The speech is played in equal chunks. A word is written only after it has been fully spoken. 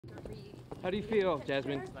How do you feel,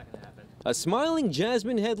 Jazmine? A smiling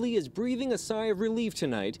Jazmine Headley is breathing a sigh of relief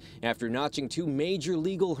tonight after notching 2 major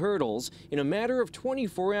legal hurdles in a matter of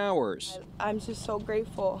 24 hours. I'm just so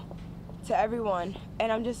grateful to everyone,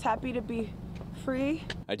 and I'm just happy to be free.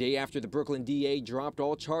 A day after the Brooklyn DA dropped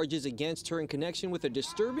all charges against her in connection with a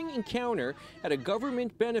disturbing encounter at a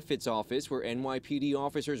government benefits office where NYPD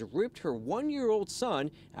officers ripped her 1-year-old son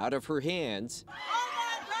out of her hands.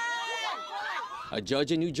 A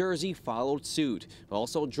judge in New Jersey followed suit,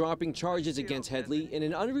 also dropping charges against Headley in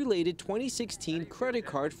an unrelated 2016 credit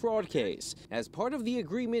card fraud case. As part of the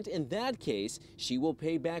agreement in that case, she will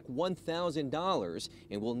pay back $1,000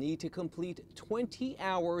 and will need to complete 20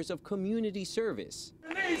 hours of community service.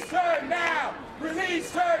 Release her now!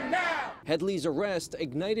 Release her now! Headley's arrest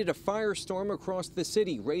ignited a firestorm across the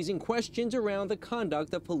city, raising questions around the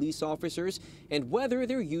conduct of police officers and whether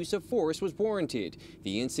their use of force was warranted.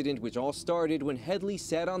 The incident, which all started when Headley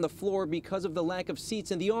sat on the floor because of the lack of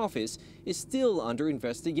seats in the office, is still under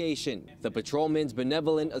investigation. The Patrolmen's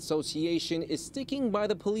Benevolent Association is sticking by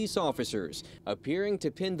the police officers, appearing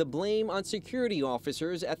to pin the blame on security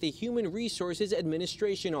officers at the Human Resources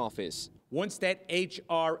Administration office. Once that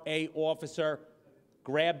HRA officer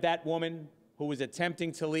grabbed that woman who was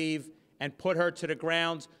attempting to leave and put her to the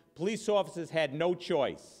ground, police officers had no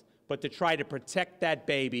choice but to try to protect that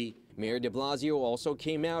baby. Mayor de Blasio also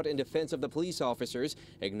came out in defense of the police officers,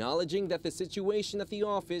 acknowledging that the situation at the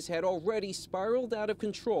office had already spiraled out of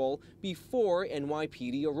control before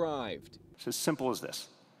NYPD arrived. It's as simple as this.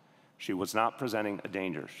 She was not presenting a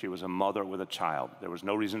danger. She was a mother with a child. There was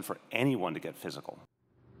no reason for anyone to get physical.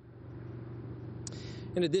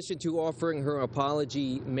 In addition to offering her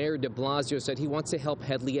apology, Mayor de Blasio said he wants to help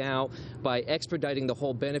Headley out by expediting the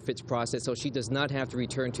whole benefits process so she does not have to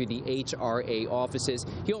return to the HRA offices.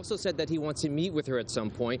 He also said that he wants to meet with her at some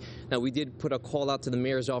point. Now, we did put a call out to the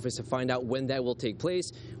mayor's office to find out when that will take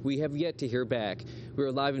place. We have yet to hear back.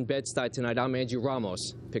 We're live in Bed-Stuy tonight. I'm Andrew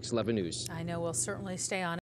Ramos, Pix 11 News. I know we'll certainly stay on